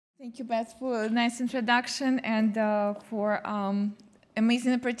Thank you, Beth, for a nice introduction and for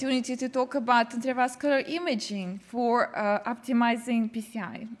amazing opportunity to talk about intravascular imaging for optimizing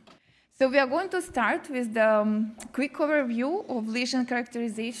PCI. So we are going to start with the quick overview of lesion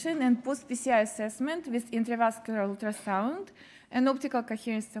characterization and post-PCI assessment with intravascular ultrasound and optical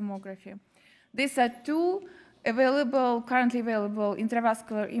coherence tomography. These are two currently available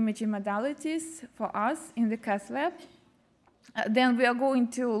intravascular imaging modalities for us in the cath lab. Then we are going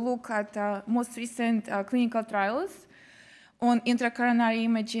to look at most recent clinical trials on intracoronary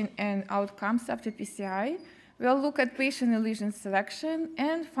imaging and outcomes after PCI. We'll look at patient and lesion selection,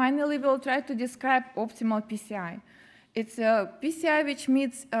 and finally we'll try to describe optimal PCI. It's a PCI which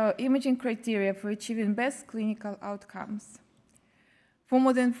meets imaging criteria for achieving best clinical outcomes. For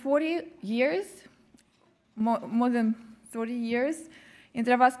more than 40 years,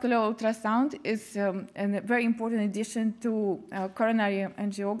 intravascular ultrasound is a very important addition to coronary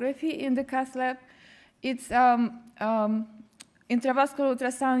angiography in the cath lab. Intravascular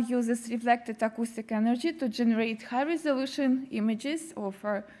ultrasound uses reflected acoustic energy to generate high-resolution images of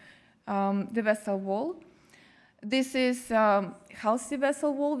the vessel wall. This is a healthy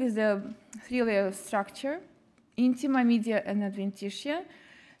vessel wall with a three-layer structure, intima, media, and adventitia,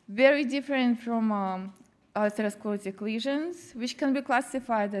 very different from atherosclerotic lesions, which can be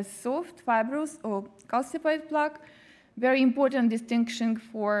classified as soft, fibrous, or calcified plaque. Very important distinction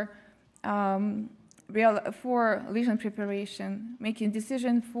for lesion preparation, making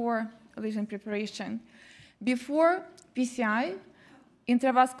decision for lesion preparation. Before PCI,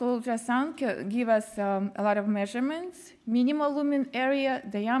 intravascular ultrasound can give us a lot of measurements, minimal lumen area,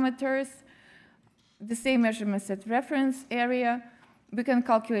 diameters, the same measurements at reference area. We can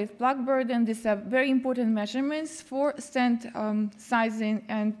calculate plaque burden. These are very important measurements for stent sizing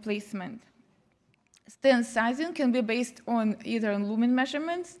and placement. Stent sizing can be based on either lumen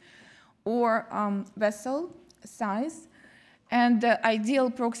measurements or vessel size. And the ideal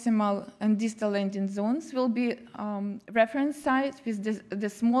proximal and distal landing zones will be reference sites with the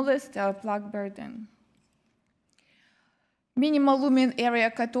smallest plaque burden. Minimal lumen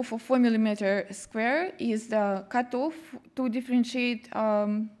area cutoff of 4 mm² is the cutoff to differentiate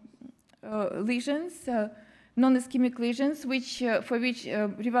lesions, non-ischemic lesions, for which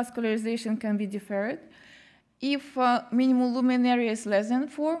revascularization can be deferred. If minimal lumen area is less than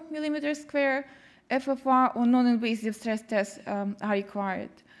 4 mm², FFR or non-invasive stress tests are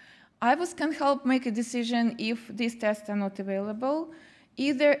required. IVUS can help make a decision if these tests are not available.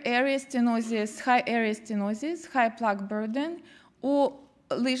 Either area stenosis, high area stenosis, high plaque burden, or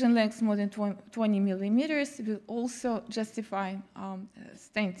lesion length more than 20 mm will also justify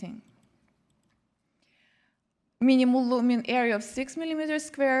stenting. Minimal lumen area of 6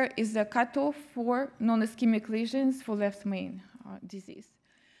 mm² is the cutoff for non-ischemic lesions for left main disease.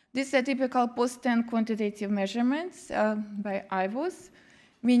 These are typical post-stent quantitative measurements by IVUS.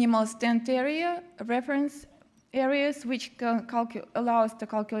 Minimal stent area, reference areas which can allow us to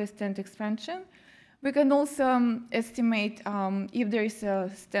calculate stent expansion. We can also estimate if there is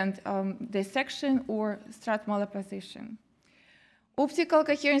a stent dissection or strut malapposition. Optical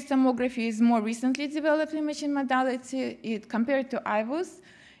coherence tomography is more recently developed imaging modality. Compared to IVUS,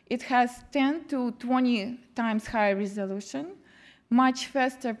 it has 10 to 20 times higher resolution, much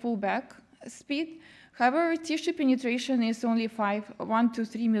faster pullback speed. However, tissue penetration is only 1 to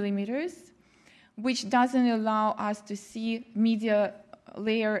 3 mm, which doesn't allow us to see media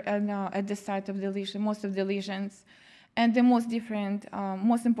layer at the site of the lesion, most of the lesions. And the most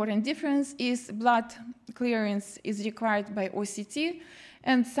important difference is blood clearance is required by OCT,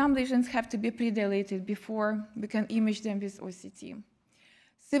 and some lesions have to be pre-dilated before we can image them with OCT.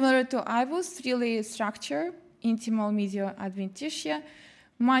 Similar to IVUS, three-layer structure, intimal, media, adventitia,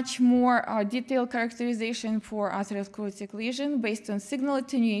 much more detailed characterization for atherosclerotic lesion based on signal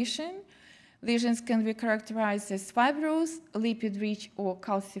attenuation. Lesions can be characterized as fibrous, lipid-rich, or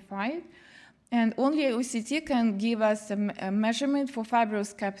calcified. And only OCT can give us a measurement for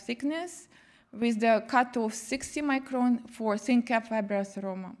fibrous cap thickness with the cutoff 60 micron for thin cap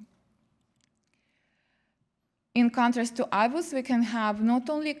fibroathoroma. In contrast to IVUS, we can have not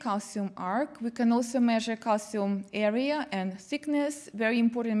only calcium arc, we can also measure calcium area and thickness, very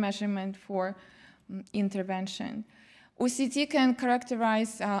important measurement for intervention. OCT can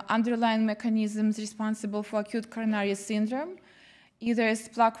characterize underlying mechanisms responsible for acute coronary syndrome, either as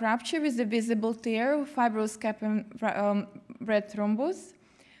plaque rupture with a visible tear, fibrous cap and red thrombus,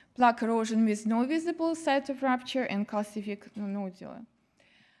 plaque erosion with no visible site of rupture, and calcific nodule.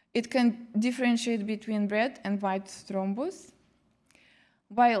 It can differentiate between red and white thrombus.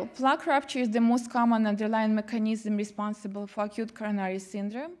 While plaque rupture is the most common underlying mechanism responsible for acute coronary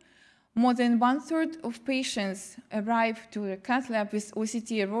syndrome, more than 1/3 of patients arrive to the cath lab with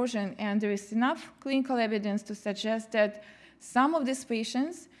OCT erosion, and there is enough clinical evidence to suggest that some of these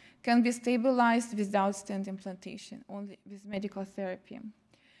patients can be stabilized without stent implantation, only with medical therapy.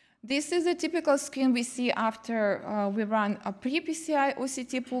 This is a typical screen we see after we run a pre-PCI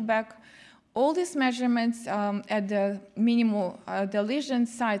OCT pullback. All these measurements at the minimal, the lesion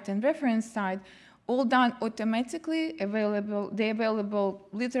site and reference site, all done automatically, they're available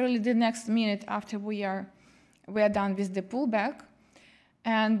literally the next minute after we are done with the pullback.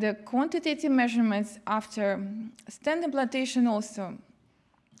 And the quantitative measurements after stent implantation also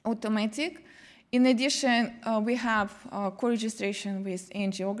automatic. In addition, we have co-registration with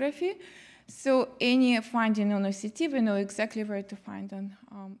angiography. So any finding on OCT, we know exactly where to find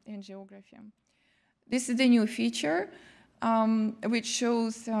on angiography. This is the new feature, which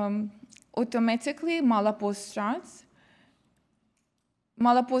shows automatically Malapose struts.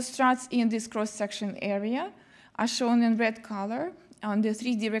 Malapose struts in this cross-section area are shown in red color on the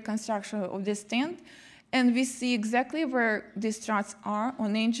 3D reconstruction of the stent. And we see exactly where these struts are.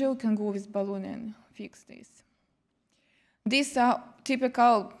 On angio, can go with balloon and fix this. These are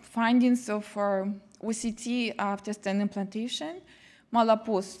typical findings of OCT after stent implantation: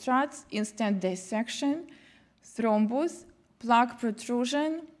 Malapose struts, in-stent dissection, thrombus, plaque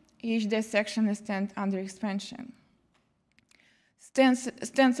protrusion, each dissection and stent under expansion. Stent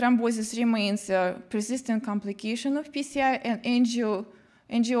thrombosis remains a persistent complication of PCI, and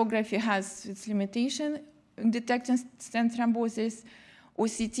angiography has its limitation in detecting stent thrombosis.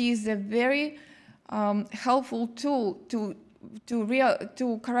 OCT is a very helpful tool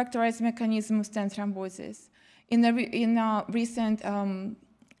to characterize mechanism of stent thrombosis. In recent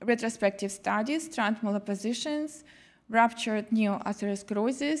retrospective studies, stent malpositions, ruptured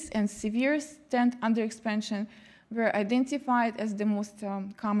neoatherosclerosis, and severe stent underexpansion were identified as the most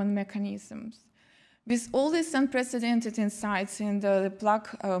common mechanisms. With all these unprecedented insights in the plaque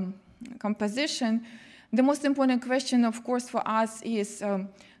composition, the most important question, of course, for us is,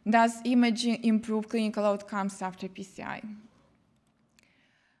 does imaging improve clinical outcomes after PCI?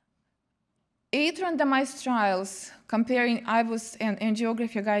 8 randomized trials comparing IVUS and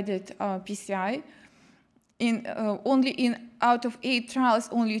angiography-guided PCI. Out of 8 trials,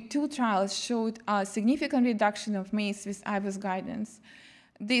 only 2 trials showed a significant reduction of MACE with IVUS guidance.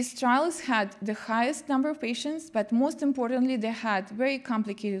 These trials had the highest number of patients, but most importantly, they had very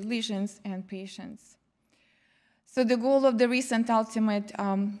complicated lesions and patients. So the goal of the recent Ultimate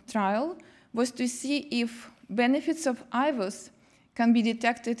trial was to see if benefits of IVUS can be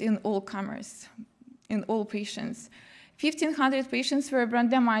detected in all comers, in all patients. 1,500 patients were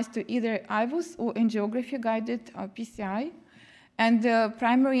randomized to either IVUS or angiography-guided PCI, and the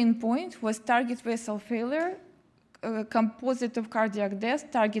primary endpoint was target vessel failure, composite of cardiac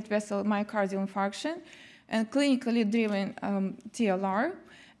death, target vessel myocardial infarction, and clinically driven TLR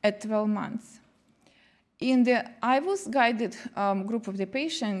at 12 months. In the IVUS-guided group of the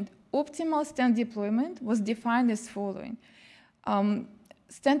patient, optimal stent deployment was defined as following.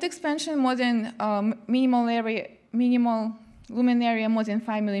 Stent expansion more than minimal lumen area more than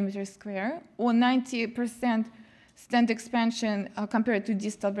 5 millimeters square, or 90% stent expansion compared to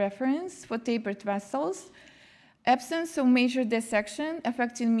distal reference for tapered vessels, absence of major dissection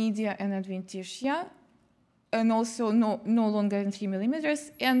affecting media and adventitia, and also no longer than 3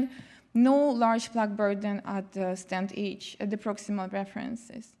 millimeters, and no large plaque burden at the stent edge, at the proximal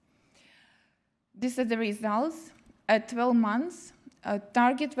references. These are the results. At 12 months,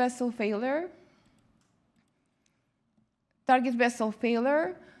 target vessel failure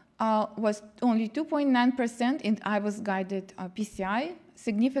was only 2.9% in IVUS-guided PCI,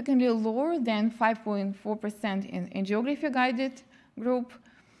 significantly lower than 5.4% in angiography-guided group.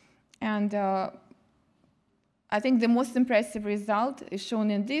 And I think the most impressive result is shown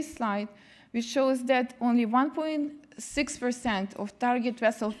in this slide, which shows that only 1.6% of target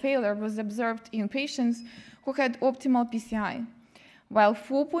vessel failure was observed in patients who had optimal PCI, while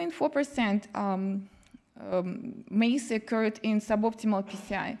 4.4% MACE occurred in suboptimal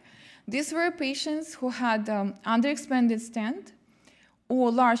PCI. These were patients who had underexpanded stent, or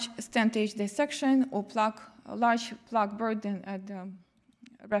large stent edge dissection, or large plaque burden at the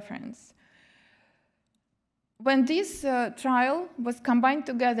reference. When this trial was combined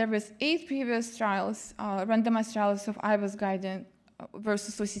together with 8 previous trials, randomized trials of IVUS guidance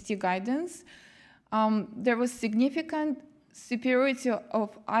versus OCT guidance, there was significant superiority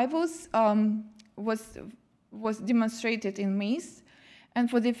of IVUS was demonstrated in MACE. And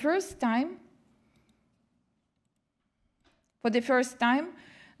for the first time, For the first time,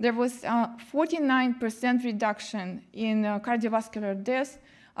 there was a 49% reduction in cardiovascular deaths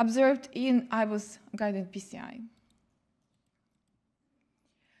observed in IVUS-guided PCI.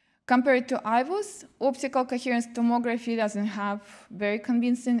 Compared to IVUS, optical coherence tomography doesn't have very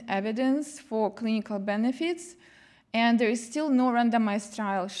convincing evidence for clinical benefits, and there is still no randomized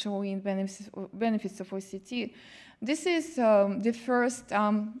trial showing benefits of OCT. This is the first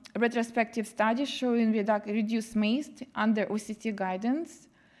retrospective study showing reduced MACE under OCT guidance,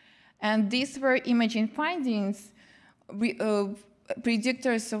 and these were imaging findings,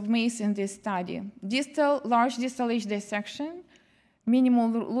 predictors of MACE in this study. Large distal edge dissection, minimal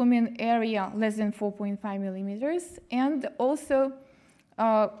lumen area less than 4.5 millimeters, and also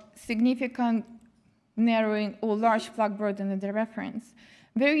significant narrowing or large plaque burden in the reference.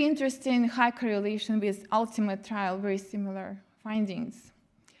 Very interesting, high correlation with ultimate trial, very similar findings.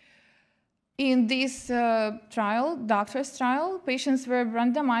 In this trial, doctor's trial, patients were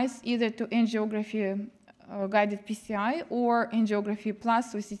randomized either to angiography guided PCI or angiography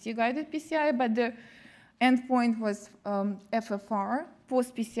plus OCT guided PCI, but the endpoint was FFR,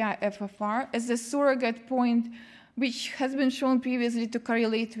 post-PCI FFR, as a surrogate point which has been shown previously to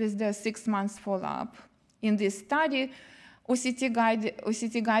correlate with the 6 months follow-up. In this study, OCT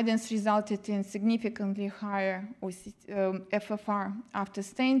guidance resulted in significantly higher FFR after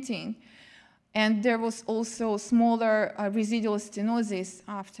stenting, and there was also smaller residual stenosis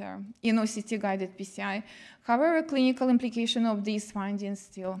after in OCT-guided PCI. However, clinical implication of these findings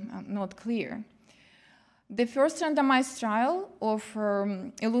still not clear. The first randomized trial of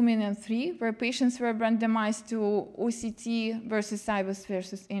Illuminant 3, where patients were randomized to OCT versus IVUS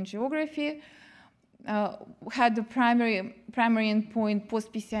versus angiography, had the primary endpoint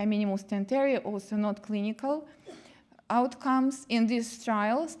post-PCI minimal stent area, also not clinical outcomes. In this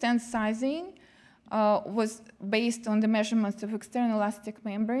trial, stent sizing was based on the measurements of external elastic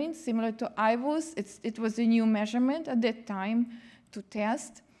membrane, similar to IVUS. It was a new measurement at that time to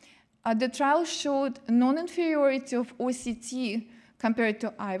test. The trial showed non-inferiority of OCT compared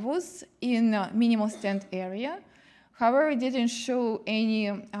to IVUS in minimal stent area. However, it didn't show any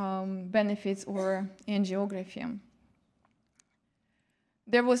benefits or angiography.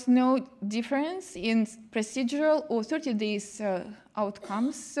 There was no difference in procedural or 30 days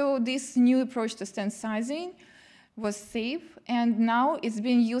outcomes, so this new approach to stent sizing was safe, and now it's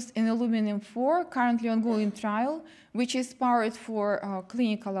being used in Illuminant 4, currently ongoing trial, which is powered for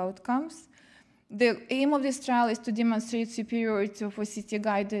clinical outcomes. The aim of this trial is to demonstrate superiority of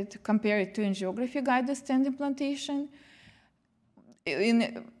OCT-guided compared to angiography-guided stent implantation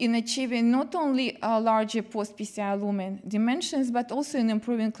in achieving not only larger post-PCI lumen dimensions, but also in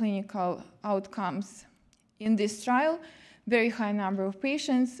improving clinical outcomes. In this trial, very high number of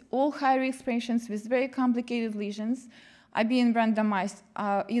patients, all high-risk patients with very complicated lesions, are being randomized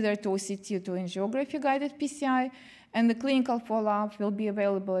either to OCT or to angiography-guided PCI, and the clinical follow-up will be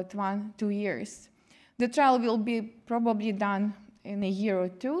available at 1-2 years. The trial will be probably done in a year or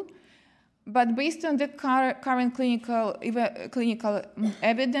two, but based on the current clinical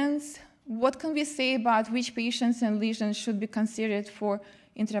evidence, what can we say about which patients and lesions should be considered for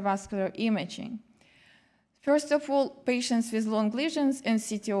intravascular imaging? First of all, patients with long lesions and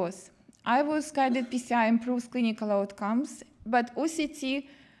CTOs. IVUS-guided PCI improves clinical outcomes, but OCT,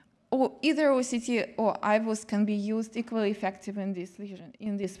 or either OCT or IVUS, can be used equally effective in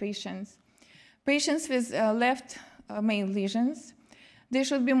these patients. Patients with left main lesions, they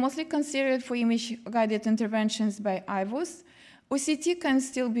should be mostly considered for image-guided interventions by IVUS. OCT can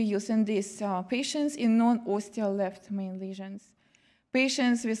still be used in these patients in non-ostial left main lesions.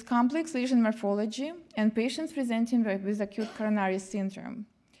 Patients with complex lesion morphology and patients presenting with acute coronary syndrome.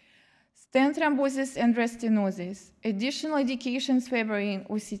 Stent thrombosis and restenosis. Additional indications favoring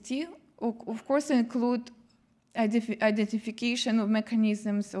OCT, of course, include identification of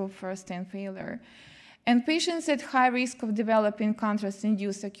mechanisms of stent failure. And patients at high risk of developing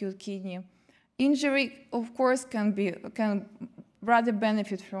contrast-induced acute kidney injury, of course, can rather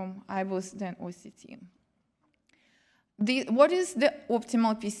benefit from IVUS than OCT. What is the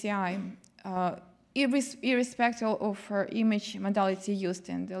optimal PCI, irrespective of image modality used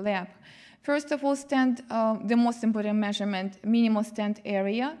in the lab? First of all, stent, the most important measurement, minimal stent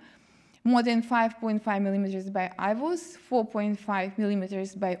area, more than 5.5 millimeters by IVUS, 4.5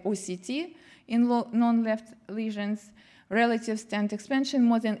 millimeters by OCT in non-left lesions, relative stent expansion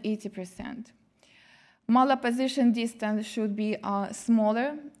more than 80%. Malapposition distance should be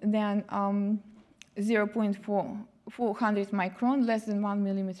smaller than 0.400 micron, less than 1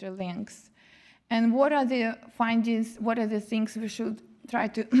 millimeter length. And what are the findings, what are the things we should try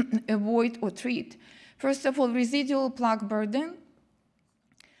to avoid or treat? First of all, residual plaque burden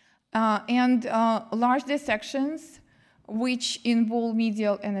and large dissections which involve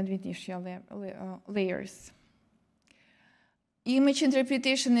medial and adventitial layers. Image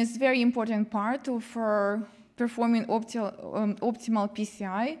interpretation is a very important part of performing optimal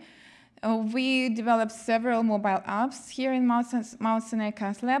PCI. We developed several mobile apps here in Mount Sinai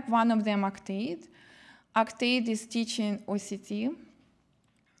Cath Lab, one of them Octade. Octade is teaching OCT.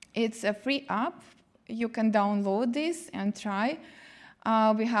 It's a free app. You can download this and try.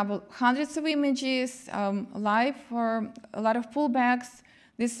 We have hundreds of images, live, for a lot of pullbacks.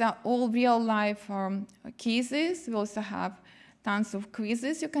 These are all real-life cases. We also have tons of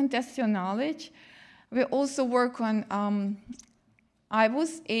quizzes. You can test your knowledge. We also work on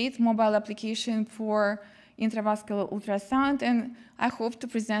IVUS 8 mobile application for intravascular ultrasound, and I hope to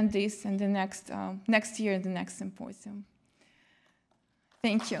present this in the next year in the next symposium.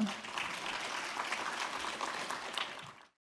 Thank you.